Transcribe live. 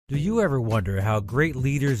Do you ever wonder how great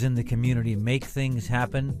leaders in the community make things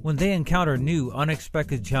happen? When they encounter new,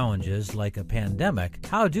 unexpected challenges like a pandemic,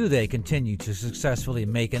 how do they continue to successfully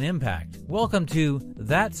make an impact? Welcome to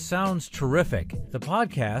That Sounds Terrific, the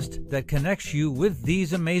podcast that connects you with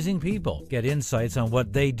these amazing people. Get insights on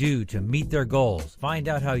what they do to meet their goals, find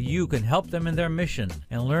out how you can help them in their mission,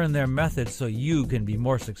 and learn their methods so you can be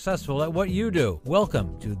more successful at what you do.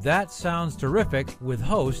 Welcome to That Sounds Terrific with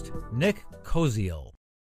host Nick Koziel.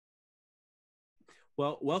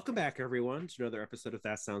 Well, welcome back, everyone, to another episode of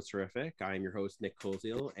That Sounds Terrific. I am your host, Nick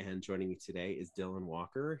Koziel, and joining me today is Dylan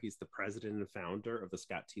Walker. He's the president and founder of the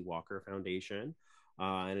Scott T. Walker Foundation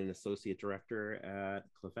and an associate director at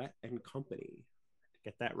Clavette and Company.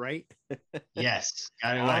 Get that right? Yes,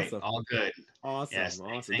 got it right. All good. Awesome. Yes,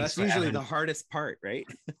 awesome. That's usually the hardest part, right?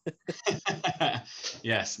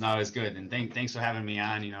 Yes, no, it's good. And thanks for having me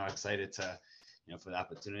on. Excited to for the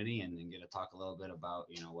opportunity and get to talk a little bit about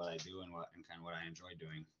what I do and kind of what I enjoy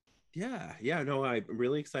doing. Yeah, no, I'm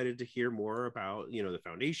really excited to hear more about the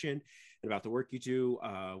foundation and about the work you do.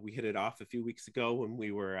 We hit it off a few weeks ago when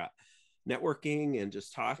we were networking and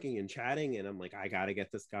just talking and chatting, and I'm like, I got to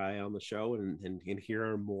get this guy on the show and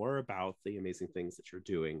hear more about the amazing things that you're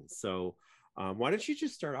doing. So why don't you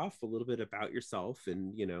just start off a little bit about yourself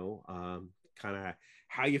and kind of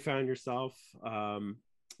how you found yourself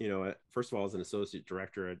first of all, as an associate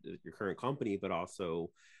director at your current company, but also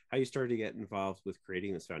how you started to get involved with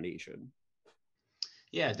creating this foundation.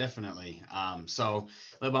 Yeah, definitely. So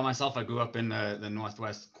a little about myself, I grew up in the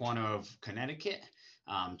northwest corner of Connecticut,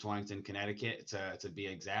 Torrington, Connecticut, to be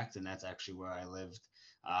exact. And that's actually where I lived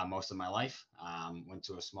most of my life. Went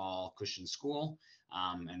to a small Christian school.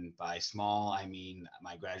 And by small, I mean,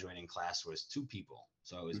 my graduating class was 2 people.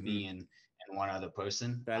 So it was me and one other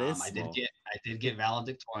person. That is I did get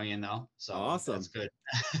valedictorian though, so awesome. That's good.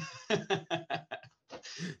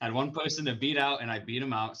 I had one person to beat out, and I beat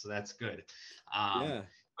him out, so that's good. But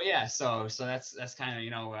yeah, so that's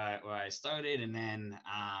kind of where I started, and then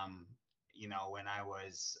when I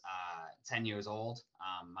was 10 years old,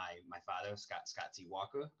 my father Scott T.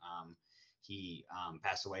 Walker, he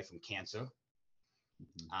passed away from cancer.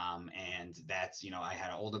 And that's, I had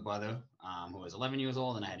an older brother who was 11 years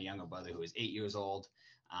old, and I had a younger brother who was 8 years old.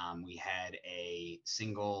 We had a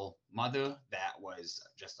single mother that was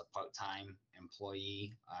just a part-time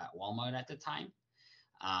employee at Walmart at the time.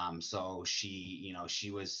 So she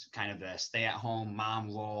was kind of the stay-at-home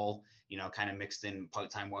mom role, kind of mixed in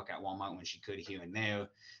part-time work at Walmart when she could here and there.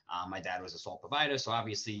 My dad was a sole provider, so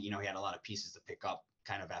obviously, he had a lot of pieces to pick up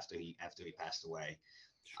kind of after he passed away.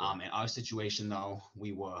 Sure. In our situation, though,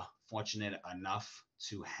 we were fortunate enough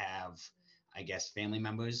to have, I guess, family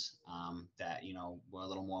members that, were a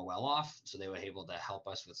little more well off. So they were able to help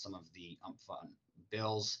us with some of the upfront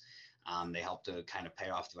bills. They helped to kind of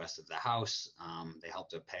pay off the rest of the house. They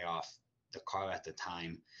helped to pay off the car at the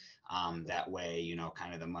time. That way,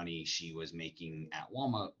 kind of the money she was making at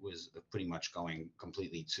Walmart was pretty much going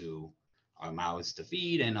completely to our mouths to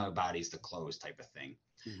feed and our bodies to clothe type of thing.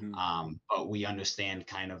 But we understand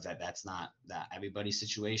kind of that's not that everybody's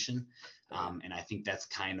situation. And I think that's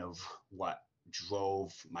kind of what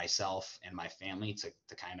drove myself and my family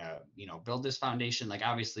to kind of, build this foundation. Like,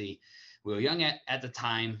 obviously we were young at the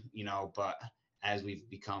time, but as we've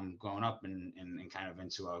become grown up and kind of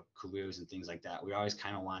into our careers and things like that, we always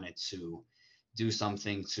kind of wanted to do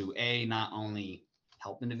something to not only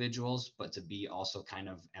help individuals, but to be also kind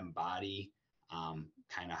of embody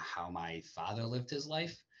kind of how my father lived his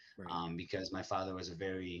life, right. Because my father was a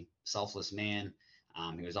very selfless man.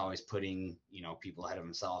 He was always putting, people ahead of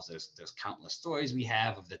themselves. There's countless stories we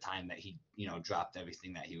have of the time that he, dropped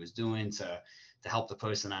everything that he was doing to help the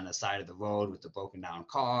person on the side of the road with the broken down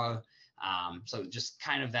car. So just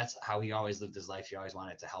kind of, that's how he always lived his life. He always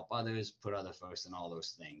wanted to help others, put others first, and all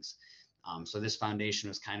those things. So this foundation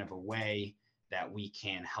was kind of a way that we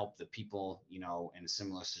can help the people, in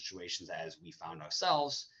similar situations as we found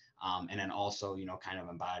ourselves. And then also, kind of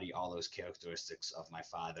embody all those characteristics of my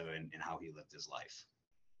father and how he lived his life.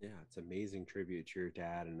 Yeah, it's an amazing tribute to your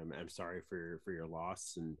dad, and I'm sorry for your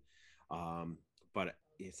loss. And but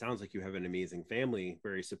it sounds like you have an amazing family,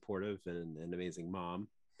 very supportive, and an amazing mom.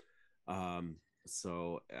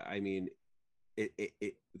 So I mean,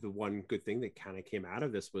 the one good thing that kind of came out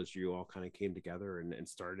of this was you all kind of came together and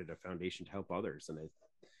started a foundation to help others. And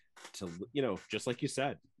just like you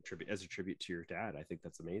said, as a tribute to your dad, I think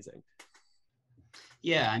that's amazing.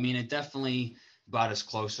 Yeah, I mean, it definitely brought us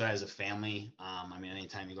closer as a family. I mean,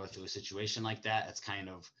 anytime you go through a situation like that, it's kind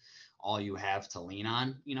of all you have to lean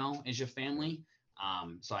on, is your family.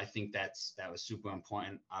 So I think that was super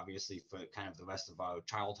important, obviously, for kind of the rest of our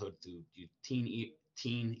childhood through teen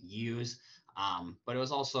 15 years. But it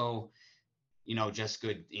was also, just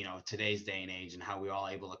good, today's day and age and how we were all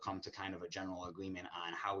able to come to kind of a general agreement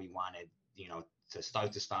on how we wanted, to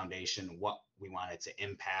start this foundation, what we wanted to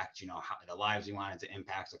impact, how the lives we wanted to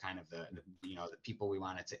impact, or kind of the people we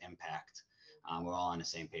wanted to impact. We're all on the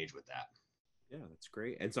same page with that. Yeah, that's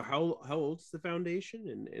great. And so how old's the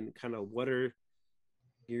foundation, and kind of what are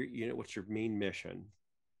what's your main mission?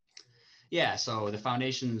 Yeah, so the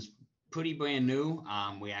foundation's pretty brand new.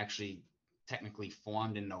 We actually technically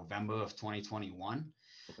formed in November of 2021.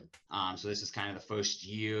 Okay. So this is kind of the first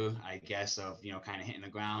year, I guess, of, kind of hitting the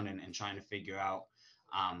ground and trying to figure out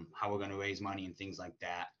how we're going to raise money and things like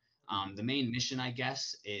that. The main mission, I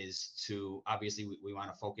guess, is to, obviously, we want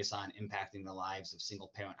to focus on impacting the lives of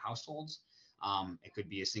single parent households. It could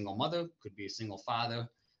be a single mother, could be a single father.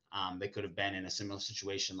 They could have been in a similar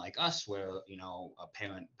situation like us where, a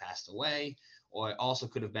parent passed away, or it also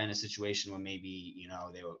could have been a situation where maybe,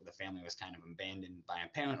 the family was kind of abandoned by a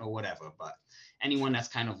parent or whatever. But anyone that's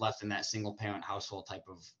kind of left in that single parent household type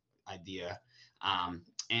of idea.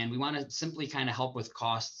 And we want to simply kind of help with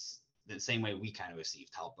costs the same way we kind of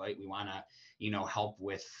received help, right? We want to, help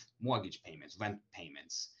with mortgage payments, rent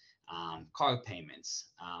payments, car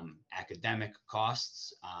payments, academic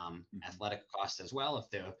costs, athletic costs as well. If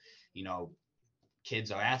they're,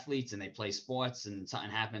 kids are athletes and they play sports and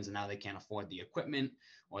something happens and now they can't afford the equipment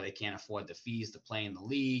or they can't afford the fees to play in the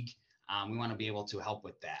league, we want to be able to help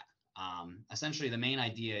with that. Essentially, the main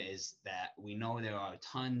idea is that we know there are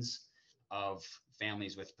tons of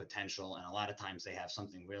families with potential, and a lot of times they have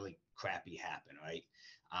something really crappy happen, right?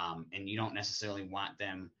 And you don't necessarily want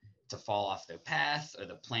them to fall off their path or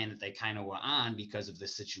the plan that they kind of were on because of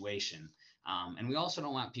this situation. And we also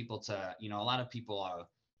don't want people to, a lot of people are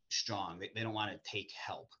strong. They don't want to take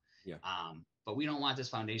help. Yeah. But we don't want this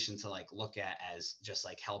foundation to look at as just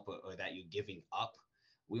help or that you're giving up.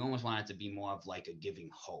 We almost want it to be more of a giving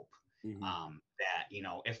hope. Mm-hmm. That,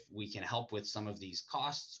 if we can help with some of these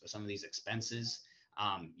costs or some of these expenses,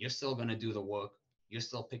 you're still going to do the work. You're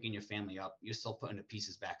still picking your family up. You're still putting the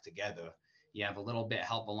pieces back together. You have a little bit of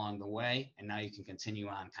help along the way, and now you can continue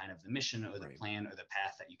on kind of the mission or the plan or the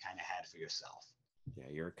path that you kind of had for yourself. Yeah,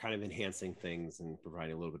 you're kind of enhancing things and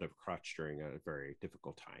providing a little bit of crutch during a very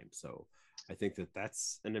difficult time. So I think that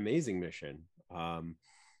that's an amazing mission. And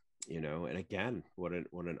again, what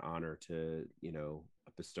an honor to,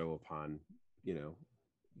 bestow upon,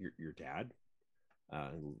 your dad,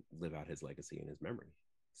 live out his legacy and his memory.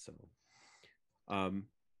 So,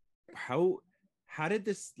 how did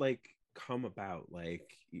this come about?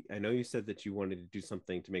 I know you said that you wanted to do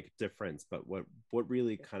something to make a difference, but what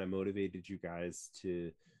really kind of motivated you guys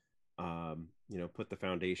to put the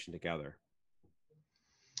foundation together?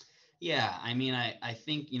 Yeah, I mean, I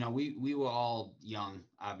think, we were all young,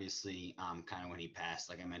 obviously, kind of when he passed,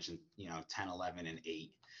 like I mentioned, 10, 11, and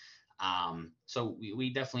 8. So we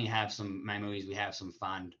definitely have some memories. We have some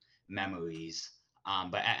fond memories.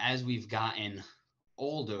 But as we've gotten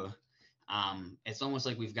older, it's almost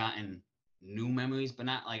like we've gotten new memories, but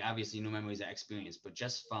not obviously new memories that experience, but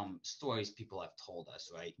just from stories people have told us,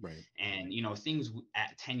 right? Right. And, things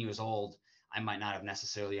at 10 years old, I might not have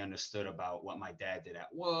necessarily understood about what my dad did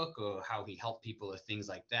at work or how he helped people or things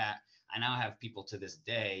like that. I now have people to this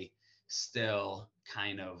day still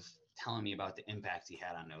kind of telling me about the impact he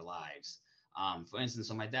had on their lives. For instance,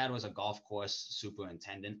 so my dad was a golf course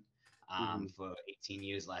superintendent for 18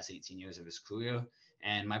 years, last 18 years of his career.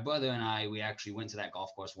 And my brother and I, we actually went to that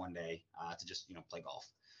golf course one day to just, play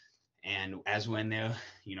golf. And as we're in there,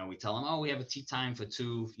 we tell him, oh, we have a tee time for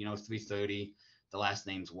 3:30. The last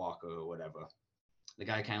name's Walker or whatever. The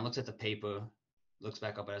guy kind of looks at the paper, looks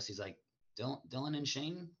back up at us. He's like, Dylan and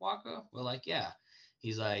Shane Walker? We're like, yeah.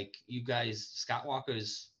 He's like, you guys, Scott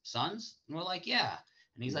Walker's sons? And we're like, yeah.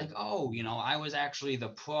 And he's like, oh, I was actually the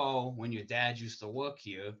pro when your dad used to work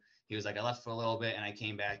here. He was like, I left for a little bit and I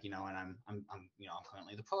came back, and I'm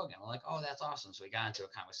currently the pro again. We're like, oh, that's awesome. So we got into a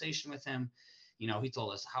conversation with him. He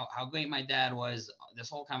told us how great my dad was, this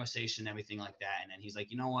whole conversation, everything like that. And then he's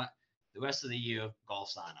like, you know what? The rest of the year,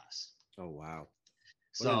 golf's on us. Oh, wow.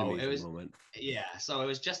 What so it was, moment. Yeah. So it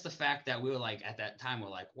was just the fact that we were at that time, we're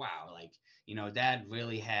like, wow, dad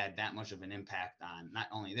really had that much of an impact on not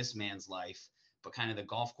only this man's life, but kind of the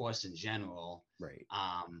golf course in general. Right.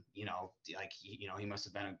 He must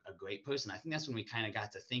have been a great person. I think that's when we kind of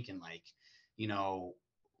got to thinking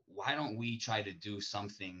why don't we try to do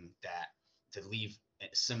something to leave a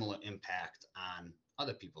similar impact on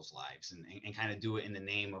other people's lives and kind of do it in the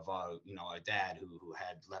name of our dad who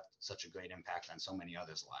had left such a great impact on so many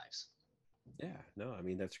others' lives. Yeah, no, I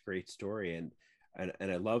mean, that's a great story. And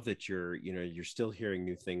and I love that you're still hearing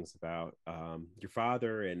new things about your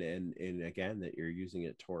father, and again that you're using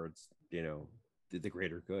it towards the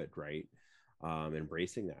greater good, right?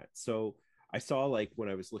 Embracing that. So I saw, like, when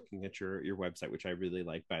I was looking at your website, which I really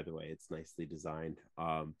like, by the way, it's nicely designed.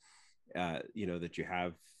 That you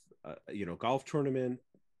have golf tournament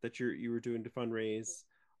that you were doing to fundraise.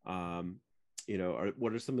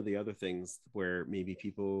 What are some of the other things where maybe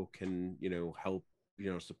people can help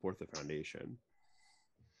support the foundation?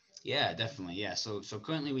 Yeah, definitely. Yeah. So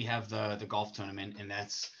currently we have the golf tournament, and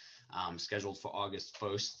that's scheduled for August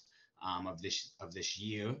 1st of this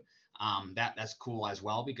year. That's cool as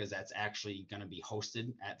well, because that's actually going to be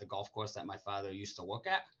hosted at the golf course that my father used to work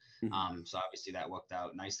at. Mhm. So obviously that worked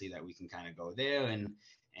out nicely that we can kind of go there and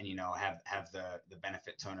have the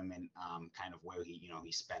benefit tournament kind of where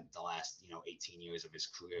he spent the last 18 years of his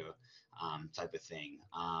career, type of thing.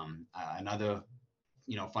 Another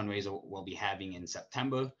fundraiser we'll be having in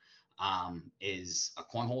September is a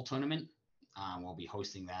cornhole tournament. We'll be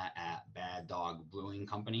hosting that at Bad Dog Brewing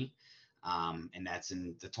Company. And that's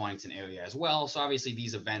in the Torrington area as well. So obviously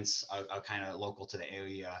these events are kind of local to the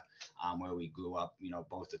area where we grew up.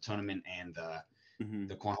 Both the tournament and Mhm.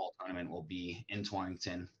 the cornhole tournament will be in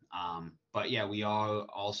Torrington. But yeah, we are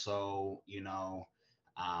also,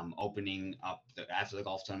 opening up after the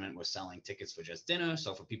golf tournament. We're selling tickets for just dinner.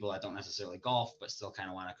 So for people that don't necessarily golf, but still kind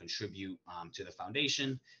of want to contribute to the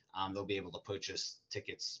foundation, they'll be able to purchase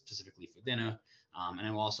tickets specifically for dinner. And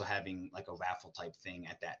then we're also having like a raffle type thing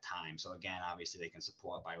at that time. So again, obviously they can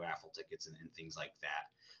support by raffle tickets and things like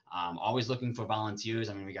that. Always looking for volunteers.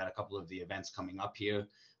 I mean, we got a couple of the events coming up here.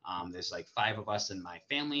 There's like 5 of us in my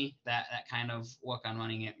family that kind of work on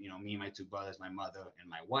running it. Me and my 2 brothers, my mother, and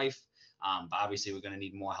my wife. But obviously, we're going to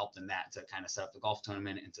need more help than that to kind of set up the golf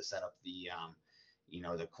tournament and to set up the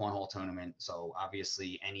cornhole tournament. So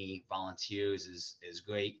obviously, any volunteers is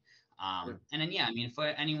great. Sure. And then yeah, I mean, for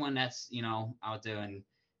anyone that's out there and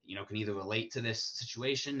can either relate to this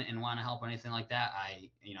situation and want to help or anything like that, I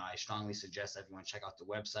strongly suggest everyone check out the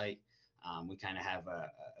website. We kind of have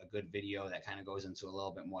a good video that kind of goes into a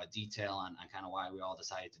little bit more detail on kind of why we all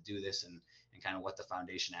decided to do this and kind of what the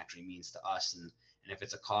foundation actually means to us. And if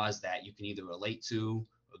it's a cause that you can either relate to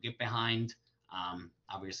or get behind,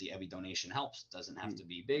 obviously every donation helps. Doesn't have to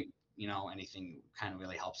be big. Anything kind of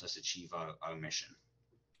really helps us achieve our mission.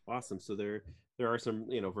 Awesome. So there are some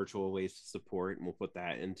virtual ways to support, and we'll put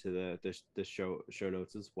that into the show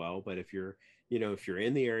notes as well. But if you're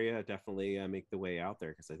in the area, definitely make the way out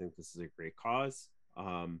there, because I think this is a great cause.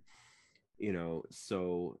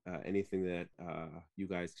 So anything that you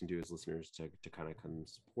guys can do as listeners to kind of come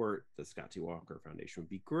support the Scott T. Walker Foundation would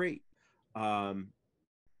be great.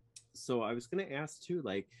 So I was going to ask too,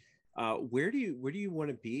 like, where do you want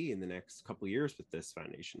to be in the next couple of years with this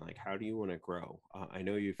foundation? Like, how do you want to grow? I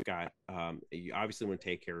know you've got you obviously want to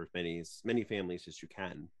take care of many families as you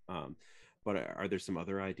can, but are there some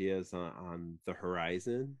other ideas on the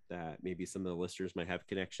horizon that maybe some of the listeners might have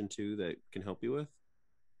connection to that can help you with?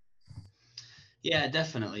 Yeah,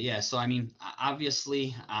 definitely. Yeah. So, I mean,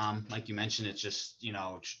 obviously, like you mentioned, it's just,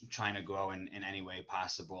 trying to grow in any way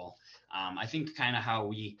possible. I think kind of how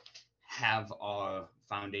we have our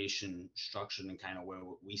foundation structured and kind of where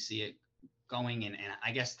we see it going. And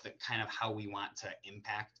I guess the kind of how we want to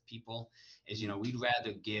impact people is, Mhm. we'd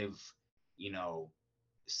rather give, you know,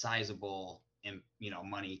 sizable,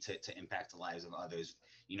 money to impact the lives of others.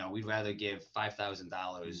 We'd rather give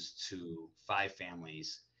 $5,000 to 5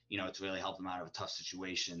 families, to really help them out of a tough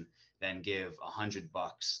situation, than give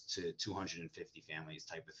 $100 to 250 families,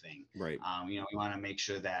 type of thing. Right. We want to make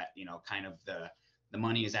sure that kind of the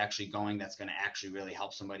money is actually going. That's going to actually really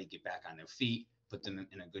help somebody get back on their feet, put them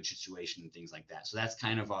in a good situation, and things like that. So that's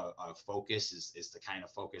kind of our focus is to kind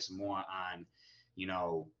of focus more on, you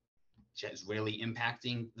know, just really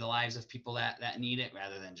impacting the lives of people that need it,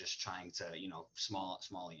 rather than just trying to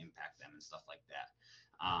smallly impact them and stuff like that.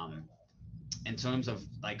 In terms of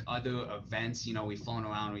like other events, we've flown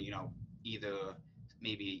around, either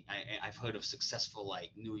maybe I've heard of successful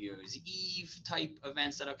like New Year's Eve type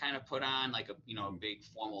events that are kind of put on, like a Mhm. big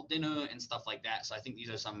formal dinner and stuff like that. So I think these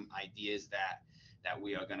are some ideas that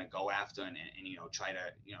we are going to go after and try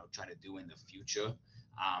to do in the future.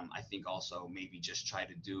 I think also maybe just try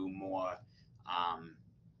to do more um,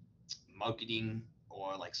 marketing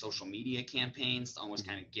or like social media campaigns to almost Mhm.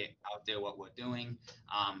 kind of get out there what we're doing.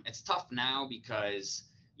 It's tough now because,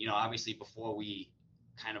 obviously before we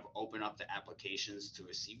kind of open up the applications to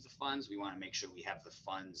receive the funds, we want to make sure we have the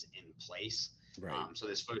funds in place. Right. So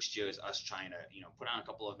this first year is us trying to, put on a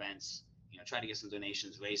couple events, try to get some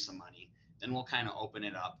donations, raise some money. Then we'll kind of open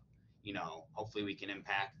it up, hopefully we can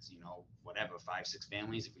impact, whatever, 5, 6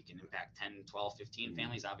 families. If we can impact 10, 12, 15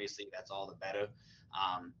 families, obviously that's all the better.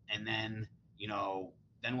 And then,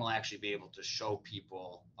 then we'll actually be able to show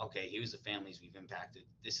people, okay, here's the families we've impacted.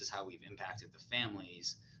 This is how we've impacted the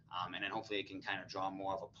families. And then hopefully it can kind of draw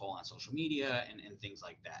more of a pull on social media and things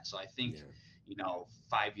like that. So I think,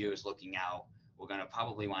 5 years looking out, we're going to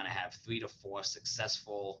probably want to have 3 to 4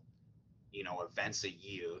 successful, events a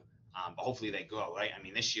year. But hopefully they grow, right? I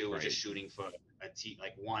mean, this year we're just shooting for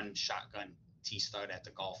one shotgun tee start at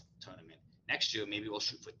the golf tournament. Next year, maybe we'll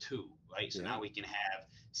shoot for 2, right? So now we can have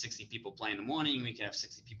 60 people play in the morning. We can have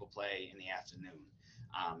 60 people play in the afternoon.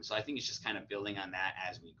 So I think it's just kind of building on that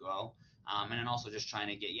as we grow. And then also just trying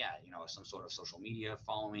to get, some sort of social media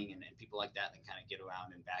following and people like that kind of get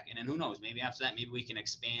around and back. And then who knows, maybe after that, maybe we can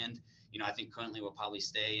expand. I think currently we'll probably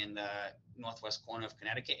stay in the northwest corner of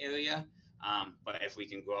Connecticut area. But if we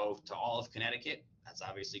can grow to all of Connecticut, that's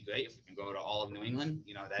obviously great. If we can go to all of New England,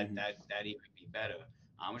 that even be better.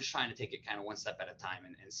 We're just trying to take it kind of one step at a time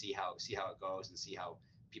and see how it goes and see how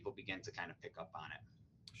people begin to kind of pick up on it.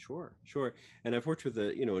 Sure. And I've worked with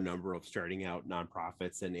a number of starting out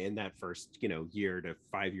nonprofits, and in that first year to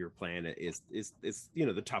 5-year plan is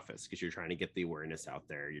the toughest, because you're trying to get the awareness out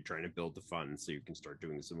there. You're trying to build the funds so you can start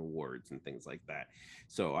doing some awards and things like that.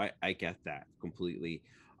 So I get that completely.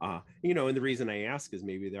 And the reason I ask is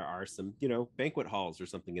maybe there are some, banquet halls or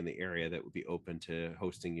something in the area that would be open to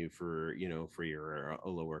hosting you for a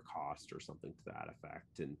lower cost or something to that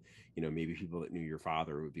effect. And, maybe people that knew your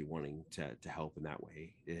father would be wanting to help in that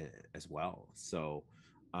way as well. So,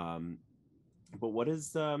 but what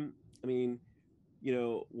is, what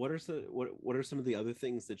are some of the other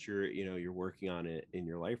things that you're working on in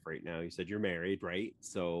your life right now? You said you're married, right?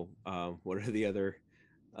 So, what are the other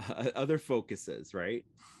focuses, right?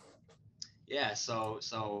 Yeah,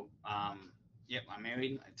 I'm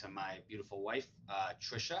married to my beautiful wife,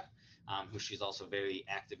 Trisha, who she's also very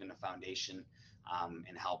active in the foundation,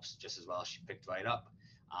 and helps just as well. She picked right up.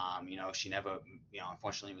 She never,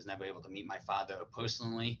 unfortunately was never able to meet my father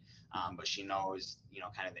personally, but she knows,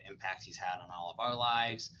 kind of the impact he's had on all of our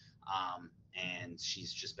lives. And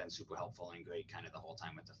she's just been super helpful and great kind of the whole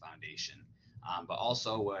time with the foundation. But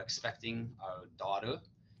also we're expecting our daughter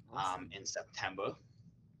in September.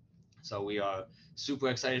 So we are super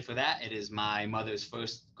excited for that. It is my mother's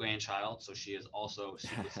first grandchild, so she is also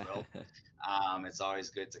super thrilled. It's always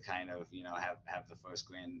good to kind of, have the first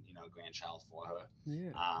grandchild for her.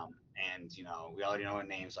 Yeah. And, we already know her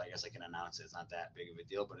name, so I guess I can announce it. It's not that big of a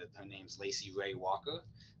deal, but her name's Lacey Ray Walker.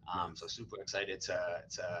 Nice. So super excited to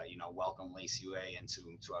welcome Lacey Ray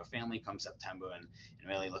into our family come September, and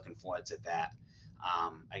really looking forward to that.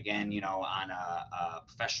 Again, on a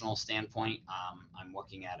professional standpoint, I'm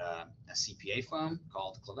working at a CPA firm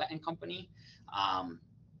called Clavette & Company,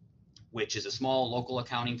 which is a small local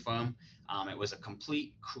accounting firm. It was a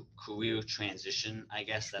complete career transition, I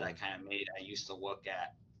guess, that I kind of made. I used to work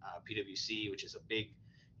at PwC, which is a big,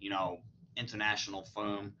 international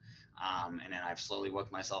firm. And then I've slowly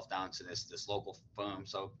worked myself down to this local firm.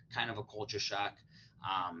 So kind of a culture shock.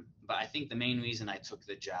 But I think the main reason I took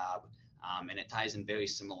the job, and it ties in very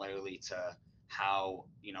similarly to how,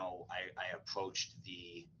 I approached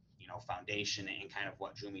the, foundation and kind of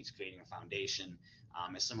what drew me to creating a foundation,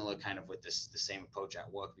 is similar kind of with the same approach at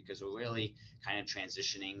work, because we're really kind of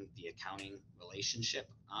transitioning the accounting relationship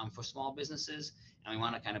for small businesses. And we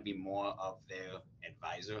want to kind of be more of their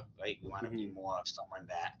advisor, right? We want to be more of someone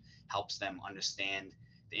that helps them understand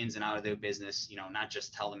the ins and outs of their business, not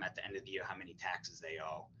just tell them at the end of the year how many taxes they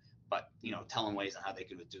owe, but, tell them ways on how they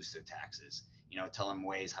can reduce their taxes, tell them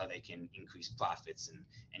ways how they can increase profits and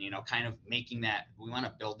kind of making that, we want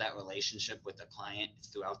to build that relationship with the client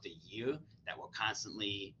throughout the year, that we're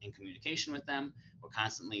constantly in communication with them. We're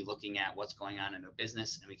constantly looking at what's going on in their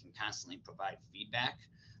business, and we can constantly provide feedback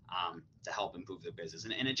to help improve their business.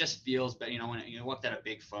 And it just feels better, when you worked at a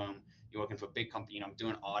big firm, you're working for a big company,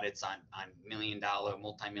 doing audits on $1 million,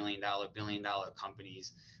 multi-million-dollar, billion-dollar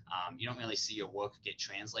companies. You don't really see your work get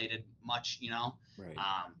translated much, Right.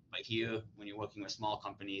 But here, when you're working with small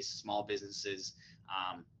companies, small businesses,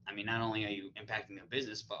 not only are you impacting their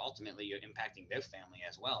business, but ultimately you're impacting their family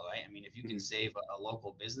as well, right? If you can save a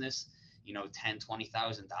local business,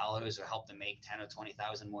 $10,000-$20,000, or help them make $10,000 or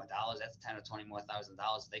 $20,000 more dollars, that's $10,000 or $20,000 more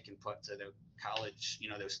they can put to their college,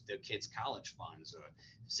 their kids' college funds, or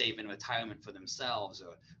save in retirement for themselves,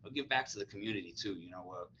 or give back to the community too. We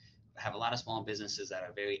have a lot of small businesses that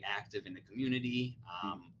are very active in the community,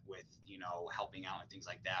 with, helping out and things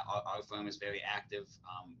like that. Our firm is very active,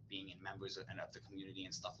 being in members of the community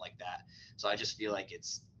and stuff like that. So I just feel like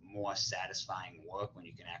it's more satisfying work when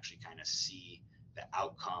you can actually kind of see the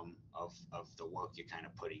outcome of the work you're kind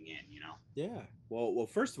of putting in, you know? Yeah. Well,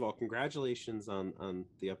 first of all, congratulations on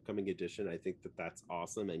the upcoming edition. I think that that's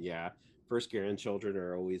awesome. And yeah, first grandchildren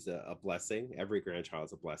are always a blessing. Every grandchild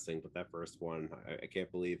is a blessing, but that first one, I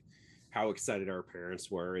can't believe how excited our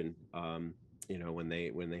parents were, and when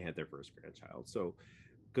they had their first grandchild. So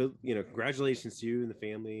good, congratulations to you and the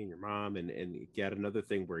family and your mom, and get another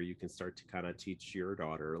thing where you can start to kind of teach your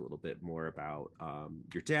daughter a little bit more about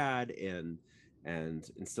your dad, and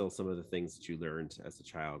instill some of the things that you learned as a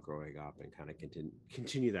child growing up, and kind of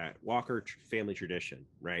continue that Walker family tradition,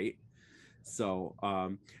 right? So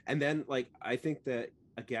and then, like, I think that,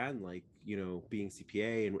 again, like, being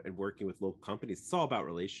CPA and working with local companies, it's all about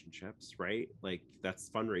relationships, right? Like, that's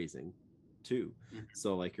fundraising too. Mhm.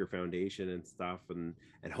 So, like, your foundation and stuff, and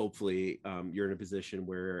hopefully you're in a position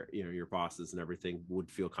where your bosses and everything would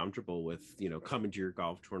feel comfortable with coming to your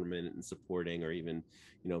golf tournament and supporting, or even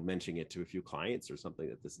mentioning it to a few clients or something,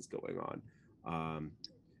 that this is going on.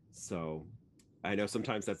 So I know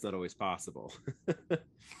sometimes that's not always possible.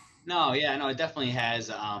 No, yeah, no, it definitely has.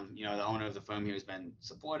 The owner of the firm here has been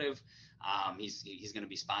supportive. He's going to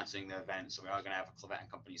be sponsoring the event, so we are going to have a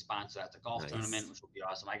Cleveland Company sponsor at the golf tournament, Nice. which will be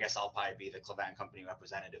awesome. I guess I'll probably be the Cleveland Company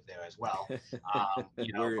representative there as well.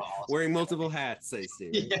 We're But also wearing multiple hats, I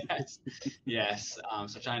see, right? yes, yes.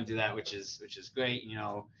 So trying to do that, which is great.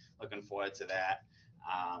 Looking forward to that.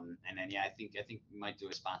 And then yeah, I think we might do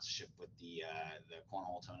a sponsorship with the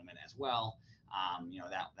cornhole tournament as well.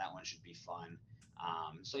 That one should be fun.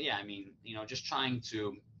 So yeah, I mean, just trying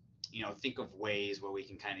to, think of ways where we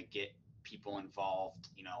can kind of get people involved,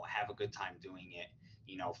 have a good time doing it,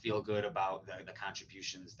 feel good about the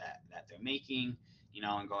contributions that they're making,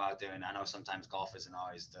 and go out there. And I know sometimes golf isn't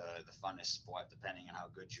always the funnest sport, depending on how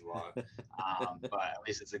good you are. But at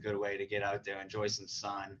least it's a good way to get out there, enjoy some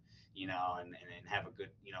sun, and have a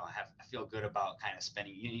good, feel good about kind of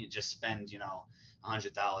spending. You just spend,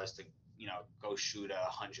 $100 to go shoot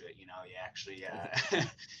 100. You actually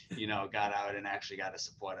got out and actually got to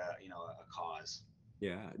support a cause.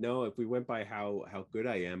 Yeah, no, if we went by how good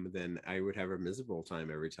I am, then I would have a miserable time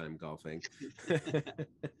every time golfing.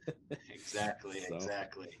 Exactly, So,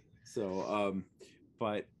 exactly. so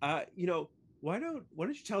but why don't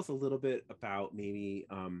you tell us a little bit about, maybe,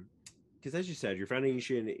 because, as you said, your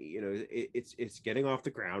foundation, it's getting off the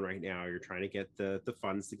ground right now. You're trying to get the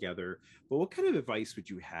funds together, but what kind of advice would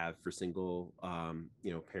you have for single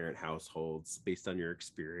parent households, based on your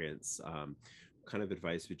experience? What kind of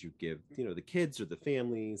advice would you give the kids or the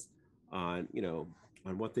families on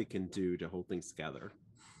on what they can do to hold things together?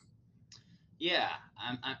 Yeah,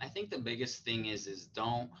 I think the biggest thing is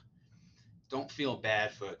don't feel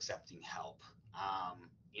bad for accepting help.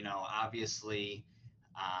 Obviously,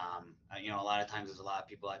 a lot of times there's a lot of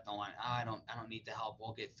people that don't want. Oh, I don't need the help.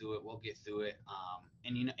 We'll get through it. We'll get through it.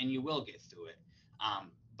 And you will get through it.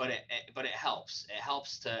 But it helps. It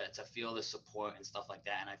helps to feel the support and stuff like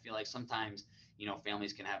that. And I feel like sometimes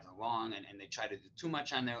families can have it wrong, and they try to do too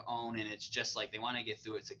much on their own, and it's just like they want to get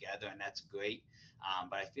through it together, and that's great.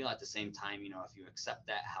 But I feel at the same time, if you accept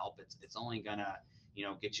that help, it's only gonna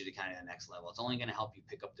get you to kind of the next level. It's only going to help you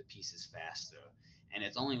pick up the pieces faster, and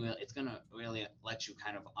it's going to really let you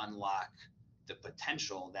kind of unlock the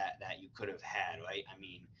potential that you could have had, right? I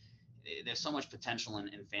mean, there's so much potential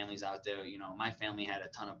in families out there. My family had a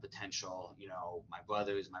ton of potential. My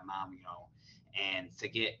brothers, my mom, and to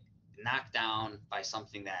get knocked down by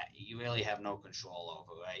something that you really have no control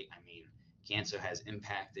over, right? I mean, cancer has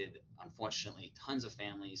impacted, unfortunately, tons of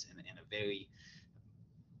families in a very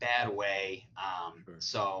bad way. Sure.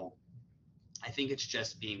 So I think it's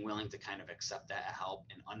just being willing to kind of accept that help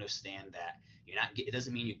and understand that it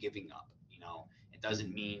doesn't mean you're giving up. It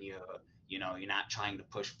doesn't mean you're not trying to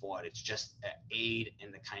push forward. It's just an aid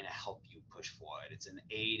in to kind of help you push forward. It's an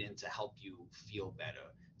aid in to help you feel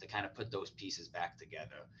better, to kind of put those pieces back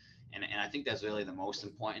together. And I think that's really the most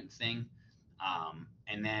important thing.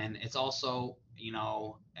 And then it's also,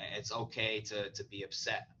 it's okay to be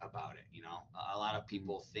upset about it. A lot of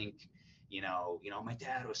people think, my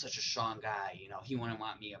dad was such a strong guy, he wouldn't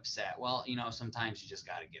want me upset. Well, sometimes you just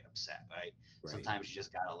got to get upset, right? Right. Sometimes you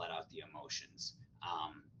just got to let out the emotions.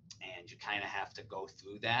 And you kind of have to go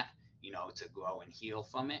through that, to grow and heal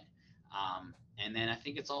from it. And then I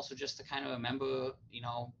think it's also just to kind of remember,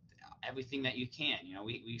 everything that you can.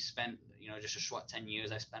 We spent, just a short 10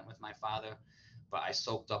 years I spent with my father, but I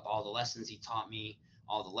soaked up all the lessons he taught me,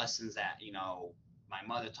 all the lessons that, my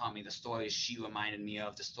mother taught me, the stories she reminded me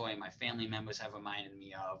of, the story my family members have reminded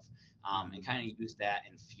me of, and kind of use that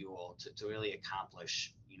in fuel to really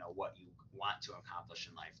accomplish, what you want to accomplish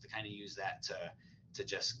in life, to kind of use that to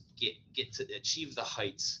just get to achieve the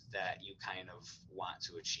heights that you kind of want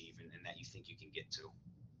to achieve, and that you think you can get to.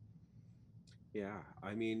 Yeah,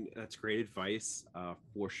 I mean, that's great advice,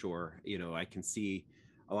 for sure. I can see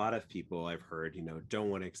a lot of people I've heard, don't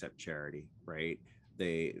want to accept charity, right?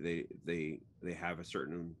 They have a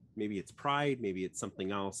certain, maybe it's pride, maybe it's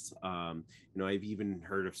something else. I've even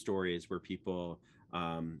heard of stories where people,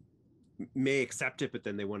 may accept it, but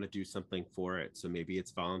then they want to do something for it. So maybe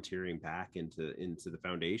it's volunteering back into the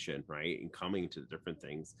foundation, right, and coming to the different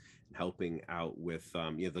things and helping out with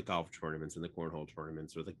the golf tournaments and the cornhole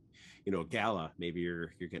tournaments, or the gala. Maybe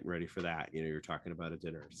you're getting ready for that. You're talking about a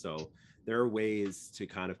dinner. So there are ways to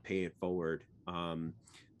kind of pay it forward,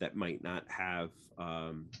 that might not have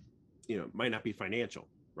might not be financial,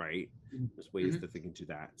 right? There's ways that they can do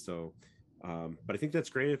that. So but I think that's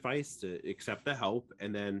great advice, to accept the help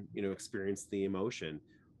and then, experience the emotion.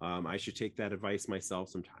 I should take that advice myself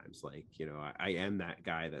sometimes. Like, I am that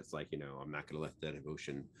guy that's like, I'm not going to let that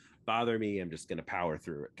emotion bother me. I'm just going to power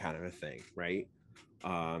through it, kind of a thing. Right.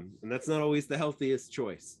 And that's not always the healthiest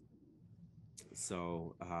choice.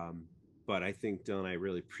 So, but I think, Dylan, I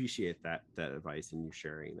really appreciate that advice, and you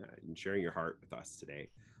sharing that and sharing your heart with us today.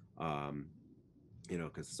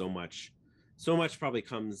 Because so much probably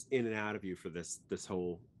comes in and out of you for this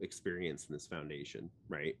whole experience in this foundation,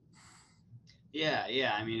 right?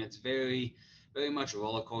 Yeah. I mean, it's very, very much a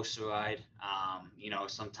roller coaster ride.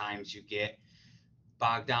 Sometimes you get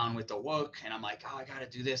bogged down with the work, and I'm like, oh, I gotta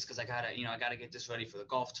do this because I gotta get this ready for the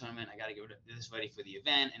golf tournament. I gotta get this ready for the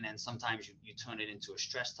event. And then sometimes you turn it into a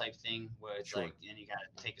stress type thing where it's Sure. like, and you gotta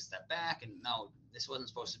take a step back, and no, this wasn't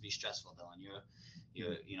supposed to be stressful, Dylan.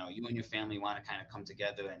 You and your family want to kind of come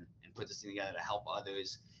together and put this thing together to help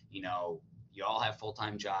others. You all have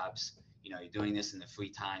full-time jobs. You're doing this in the free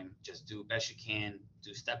time. Just do the best you can,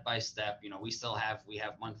 do step by step. We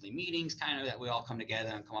have monthly meetings kind of that we all come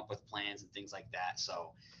together and come up with plans and things like that.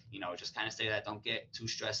 So, just kind of say that. Don't get too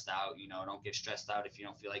stressed out. Don't get stressed out if you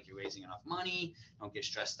don't feel like you're raising enough money. Don't get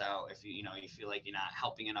stressed out if you feel like you're not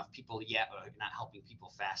helping enough people yet, or you're not helping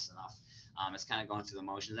people fast enough. It's kind of going through the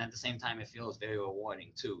motions. And at the same time, it feels very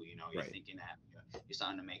rewarding too. You're Right. thinking that you're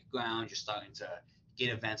starting to make ground. You're starting to get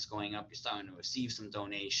events going up. You're starting to receive some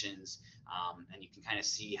donations. And you can kind of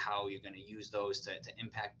see how you're going to use those to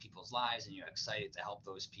impact people's lives, and you're excited to help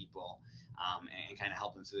those people, and kind of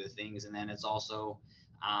help them through the things. And then it's also,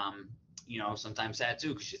 sometimes sad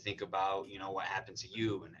too, because you think about, what happened to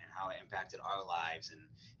you, and how it impacted our lives,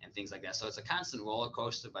 and things like that. So it's a constant roller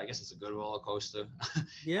coaster, but I guess it's a good roller coaster.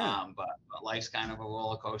 Yeah. But life's kind of a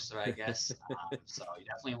roller coaster, I guess. So you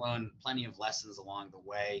definitely learn plenty of lessons along the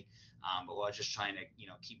way. But we're just trying to,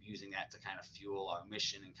 keep using that to kind of fuel our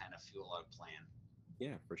mission and kind of fuel our plan.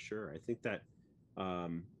 Yeah, for sure. I think that,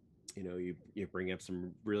 you bring up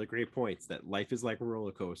some really great points, that life is like a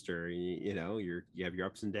roller coaster. You have your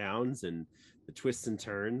ups and downs and the twists and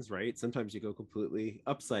turns, right? Sometimes you go completely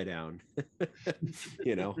upside down.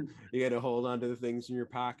 You got to hold on to the things in your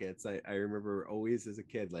pockets. I remember always as a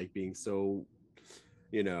kid, like being so,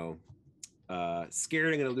 you know,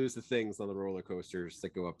 scared I'm going to lose the things on the roller coasters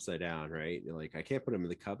that go upside down, right? You're like, I can't put them in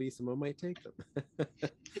the cubby, someone might take them.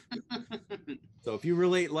 So if you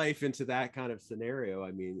relate life into that kind of scenario, I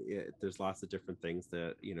mean, there's lots of different things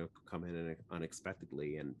that come in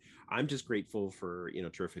unexpectedly, and I'm just grateful for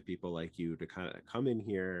terrific people like you to kind of come in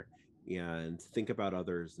here and think about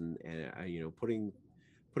others, and putting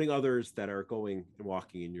others that are going and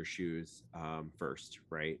walking in your shoes, first,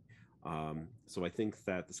 right? So I think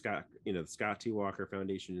that the Scott T. Walker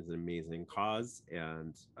Foundation is an amazing cause,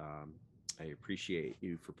 and I appreciate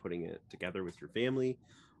you for putting it together with your family.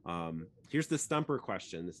 Here's the stumper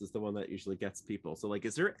question. This is the one that usually gets people. So, like,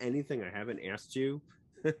 is there anything I haven't asked you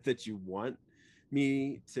that you want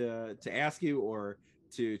me to ask you, or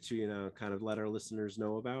to kind of let our listeners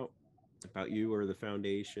know about you or the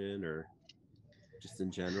foundation, or just in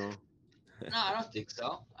general? No, I don't think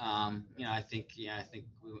so. I think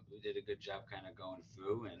we did a good job kind of going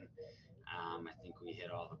through, and I think we hit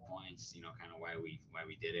all the points. Kind of why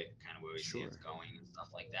we did it, kind of where we see it's Sure. going and stuff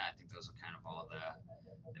like that. I think those are kind of all the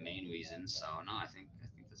main reasons. So no, I think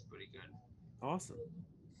that's pretty good. Awesome.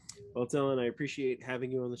 Well, Dylan, I appreciate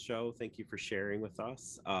having you on the show. Thank you for sharing with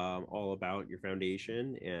us, all about your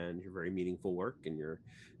foundation and your very meaningful work and your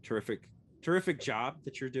terrific job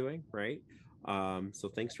that you're doing. Right. So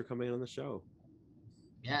thanks for coming on the show.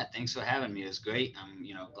 Yeah, thanks for having me. It was great. I'm,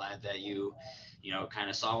 glad that you, kind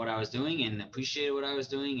of saw what I was doing and appreciated what I was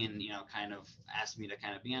doing, and kind of asked me to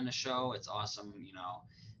kind of be on the show. It's awesome.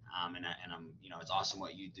 And I'm, it's awesome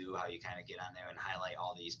what you do, how you kind of get on there and highlight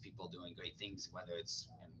all these people doing great things, whether it's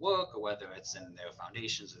in work or whether it's in their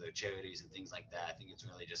foundations or their charities and things like that. I think it's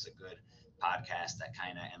really just a good podcast that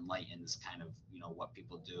kind of enlightens kind of, what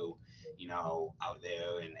people do, out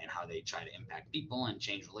there and how they try to impact people and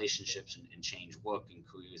change relationships and change work and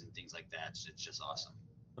careers and things like that. So it's just awesome.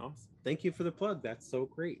 Awesome. Thank you for the plug. That's so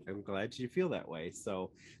great. I'm glad you feel that way. So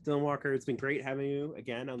Dylan Walker, it's been great having you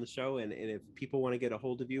again on the show. And if people want to get a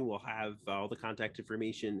hold of you, we'll have all the contact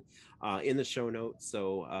information in the show notes.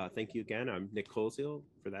 So thank you again. I'm Nick Coleshill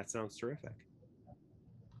for That Sounds Terrific.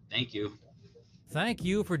 Thank you. Thank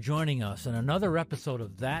you for joining us on another episode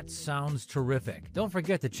of That Sounds Terrific. Don't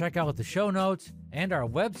forget to check out the show notes and our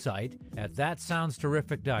website at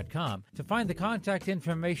thatsoundsterrific.com to find the contact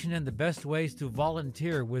information and the best ways to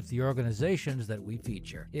volunteer with the organizations that we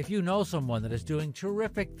feature. If you know someone that is doing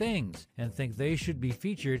terrific things and think they should be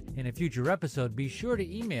featured in a future episode, be sure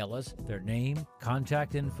to email us their name,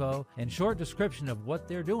 contact info, and short description of what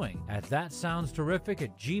they're doing at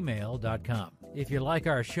thatsoundsterrific@gmail.com. If you like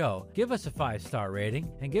our show, give us a 5-star rating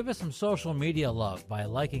and give us some social media love by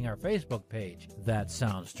liking our Facebook page, That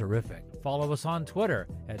Sounds Terrific. Follow us on Twitter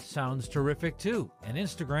at Sounds Terrific 2 and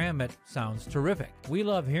Instagram at Sounds Terrific. We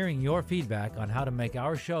love hearing your feedback on how to make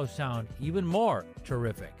our show sound even more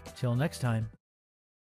terrific. Till next time.